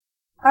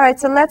All right,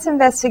 so let's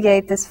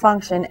investigate this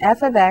function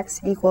f of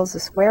x equals the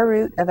square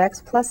root of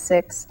x plus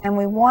 6, and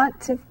we want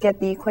to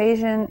get the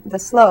equation, the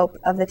slope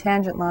of the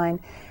tangent line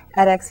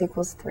at x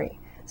equals 3.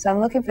 So I'm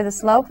looking for the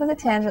slope of the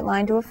tangent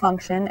line to a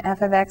function,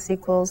 f of x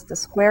equals the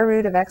square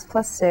root of x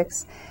plus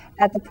 6,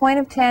 at the point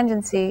of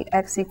tangency,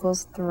 x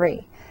equals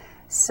 3.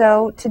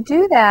 So to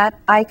do that,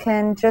 I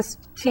can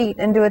just cheat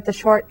and do it the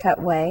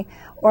shortcut way,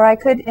 or I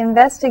could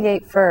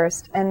investigate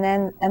first and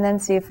then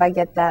see if I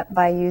get that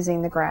by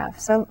using the graph.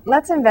 So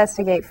let's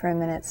investigate for a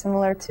minute,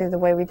 similar to the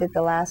way we did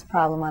the last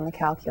problem on the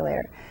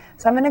calculator.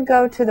 So I'm going to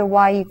go to the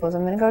y equals.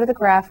 I'm going to go to the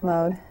graph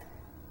mode,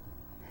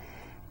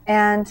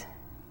 and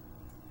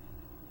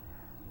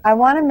I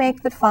want to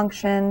make the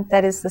function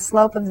that is the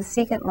slope of the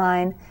secant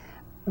line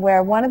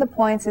where one of the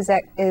points is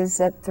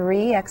at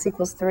 3, x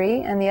equals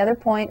 3, and the other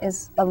point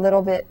is a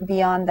little bit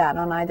beyond that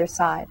on either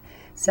side.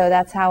 So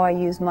that's how I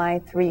use my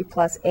 3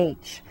 plus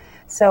h.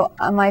 So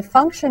my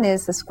function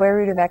is the square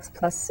root of x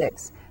plus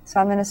 6. So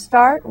I'm going to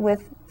start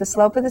with the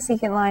slope of the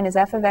secant line is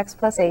f of x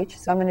plus h.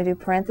 So I'm going to do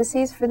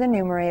parentheses for the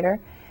numerator,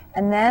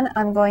 and then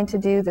I'm going to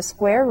do the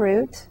square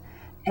root,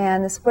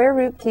 and the square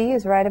root key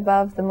is right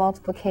above the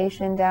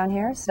multiplication down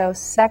here. So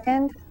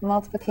second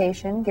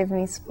multiplication gives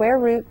me square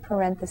root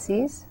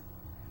parentheses.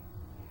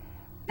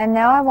 And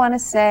now I want to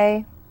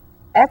say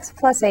x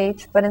plus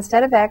h, but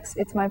instead of x,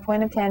 it's my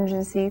point of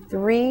tangency,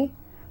 3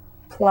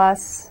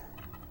 plus,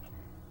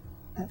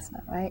 that's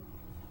not right,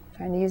 I'm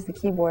trying to use the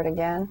keyboard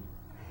again.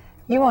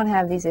 You won't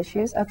have these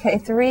issues. Okay,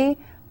 3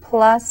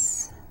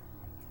 plus,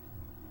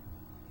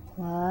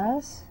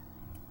 and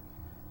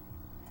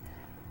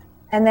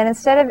then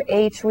instead of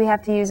h, we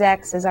have to use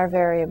x as our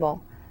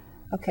variable.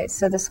 Okay,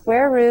 so the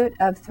square root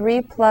of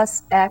 3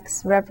 plus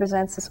x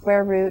represents the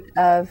square root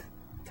of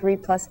 3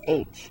 plus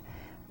h.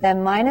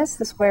 Then minus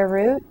the square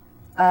root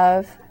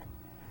of,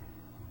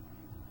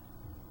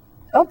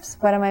 oops,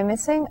 what am I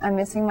missing? I'm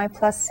missing my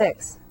plus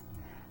 6.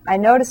 I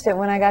noticed it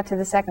when I got to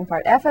the second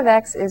part. F of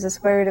x is the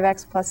square root of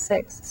x plus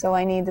 6, so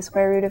I need the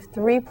square root of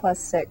 3 plus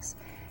 6.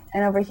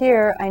 And over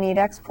here, I need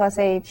x plus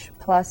h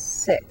plus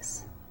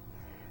 6.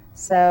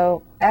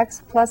 So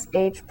x plus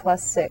h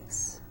plus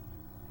 6.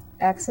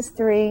 X is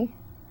 3.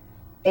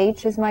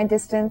 H is my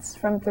distance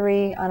from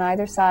 3 on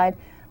either side.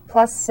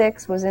 Plus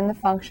 6 was in the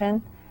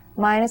function.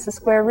 Minus the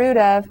square root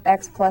of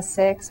x plus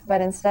 6, but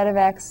instead of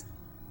x,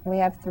 we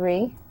have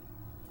 3.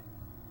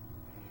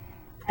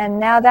 And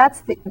now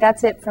that's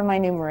it for my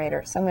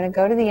numerator. So I'm going to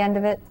go to the end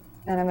of it,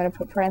 and I'm going to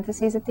put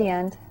parentheses at the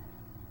end.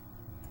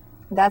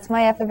 That's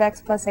my f of x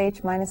plus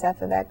h minus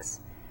f of x,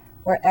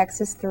 where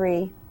x is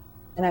 3,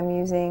 and I'm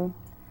using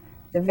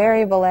the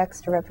variable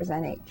x to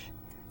represent h.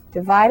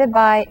 Divided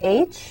by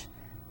h,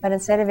 but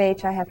instead of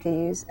h, I have to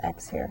use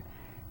x here.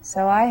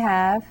 So I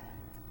have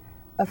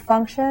a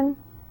function,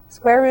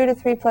 square root of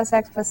 3 plus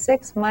x plus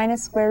 6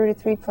 minus square root of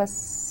 3 plus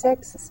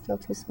 6, it's still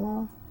too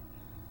small,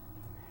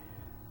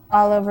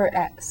 all over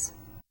x.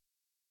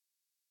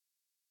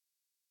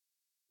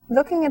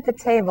 Looking at the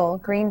table,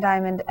 green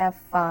diamond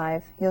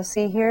F5, you'll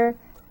see here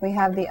we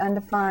have the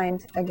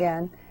undefined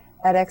again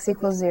at x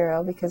equals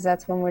 0, because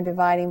that's when we're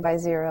dividing by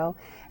 0.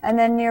 And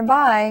then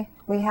nearby,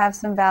 we have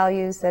some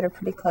values that are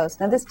pretty close.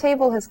 Now this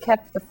table has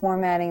kept the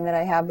formatting that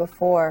I had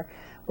before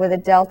with a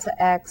delta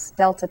x,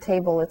 delta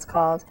table it's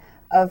called,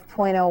 of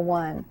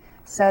 0.01.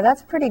 So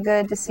that's pretty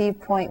good to see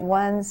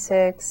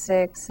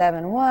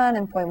 0.16671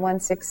 and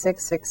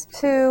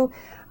 0.16662.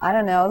 I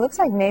don't know, it looks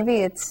like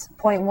maybe it's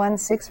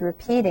 0.16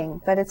 repeating,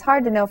 but it's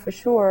hard to know for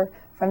sure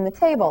from the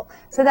table.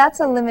 So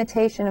that's a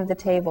limitation of the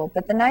table.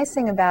 But the nice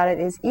thing about it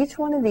is each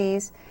one of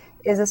these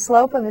is a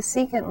slope of a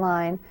secant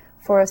line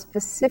for a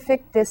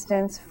specific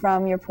distance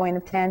from your point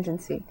of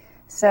tangency.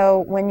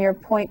 So when you're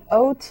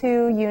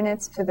 0.02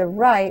 units to the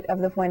right of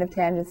the point of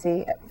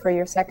tangency for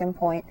your second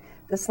point,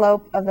 the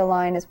slope of the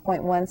line is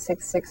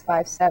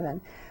 0.16657.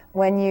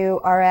 When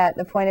you are at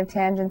the point of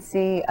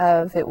tangency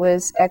of, it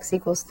was x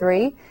equals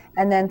 3,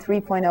 and then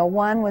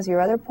 3.01 was your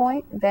other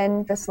point,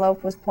 then the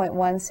slope was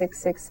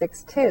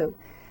 0.16662.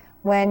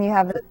 When you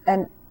have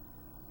an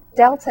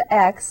delta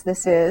x,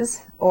 this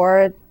is,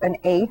 or an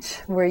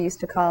h, we're used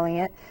to calling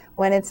it,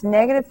 when it's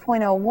negative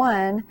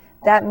 0.01,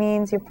 that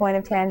means your point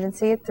of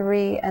tangency at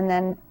 3, and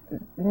then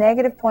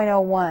negative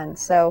 0.01.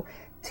 So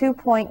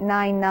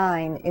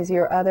 2.99 is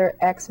your other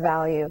x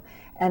value,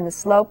 and the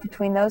slope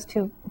between those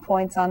 2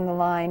 points on the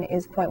line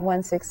is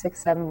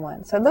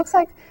 0.16671. So it looks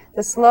like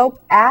the slope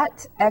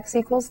at x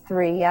equals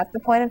 3, at the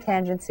point of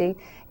tangency,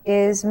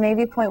 is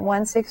maybe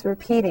 0.16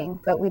 repeating,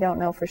 but we don't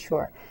know for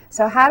sure.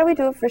 So how do we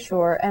do it for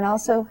sure? And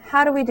also,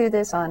 how do we do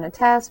this on a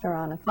test or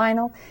on a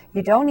final?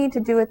 You don't need to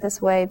do it this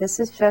way. This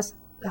is just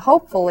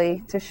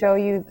hopefully to show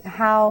you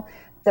how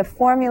the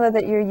formula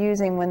that you're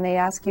using when they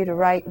ask you to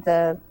write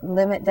the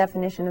limit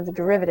definition of the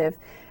derivative,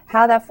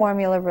 how that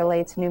formula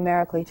relates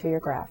numerically to your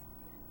graph.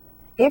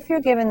 If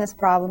you're given this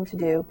problem to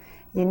do,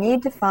 you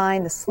need to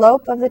find the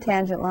slope of the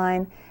tangent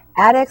line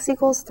at x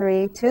equals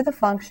 3 to the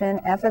function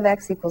f of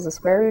x equals the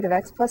square root of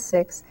x plus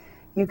 6.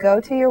 You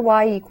go to your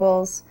y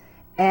equals,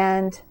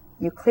 and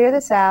you clear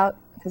this out,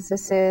 because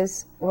this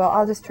is, well,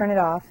 I'll just turn it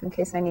off in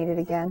case I need it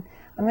again.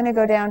 I'm going to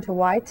go down to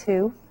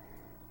y2,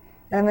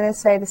 and I'm going to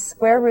say the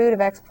square root of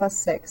x plus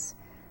 6.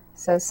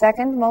 So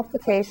second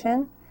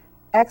multiplication,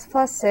 x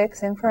plus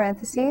 6 in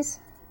parentheses,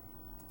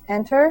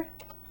 enter.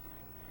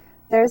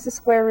 There's the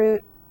square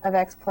root of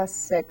x plus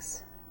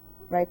 6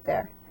 right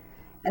there.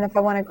 And if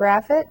I want to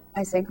graph it,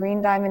 I say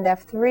green diamond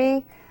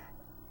F3.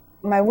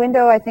 My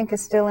window, I think,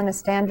 is still in a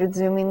standard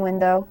zooming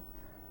window.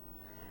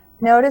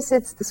 Notice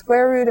it's the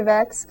square root of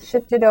x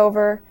shifted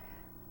over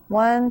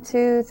 1,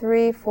 2,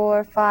 3,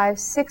 4, 5,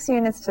 6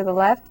 units to the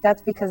left.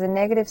 That's because a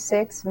negative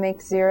 6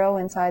 makes 0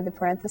 inside the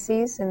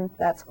parentheses in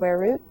that square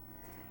root.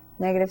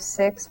 Negative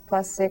 6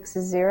 plus 6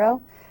 is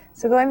 0.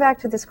 So going back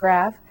to this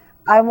graph,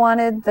 I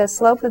wanted the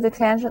slope of the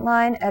tangent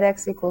line at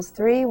x equals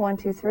 3, 1,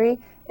 2, 3.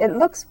 It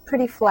looks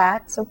pretty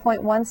flat, so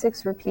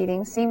 0.16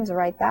 repeating seems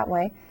right that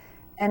way.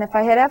 And if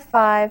I hit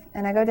F5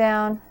 and I go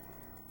down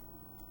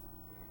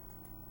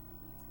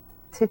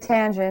to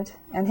tangent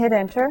and hit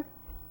enter,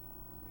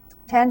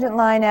 tangent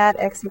line at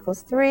x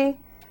equals 3,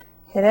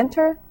 hit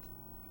enter,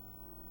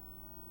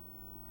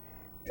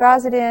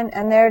 draws it in,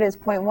 and there it is,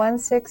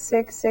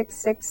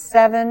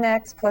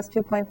 0.166667x plus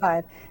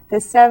 2.5.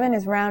 This 7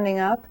 is rounding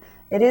up.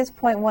 It is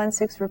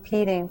 0.16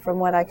 repeating from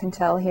what I can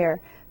tell here.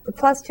 The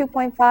plus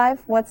 2.5,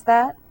 what's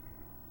that?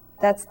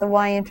 That's the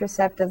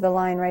y-intercept of the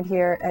line right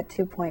here at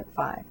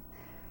 2.5.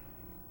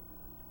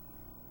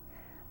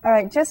 All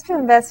right, just to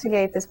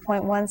investigate this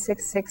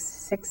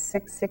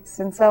 0.166666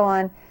 and so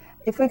on,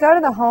 if we go to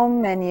the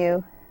home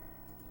menu,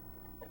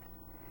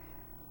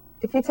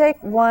 if you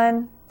take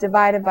 1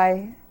 divided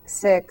by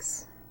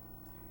 6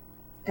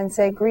 and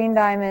say green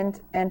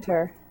diamond,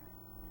 enter,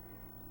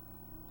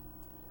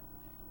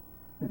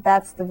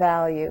 that's the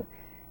value.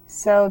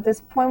 So this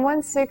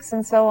 0.16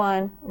 and so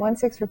on,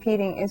 1/6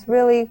 repeating, is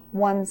really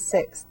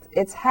 1/6.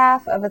 It's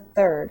half of a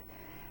third.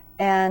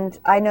 And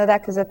I know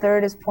that because a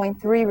third is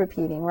 0.3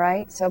 repeating,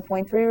 right? So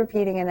 0.3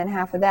 repeating, and then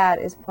half of that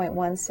is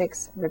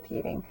 0.16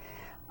 repeating.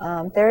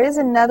 There is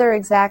another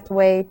exact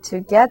way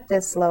to get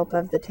this slope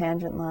of the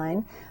tangent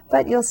line,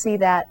 but you'll see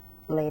that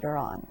later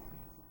on.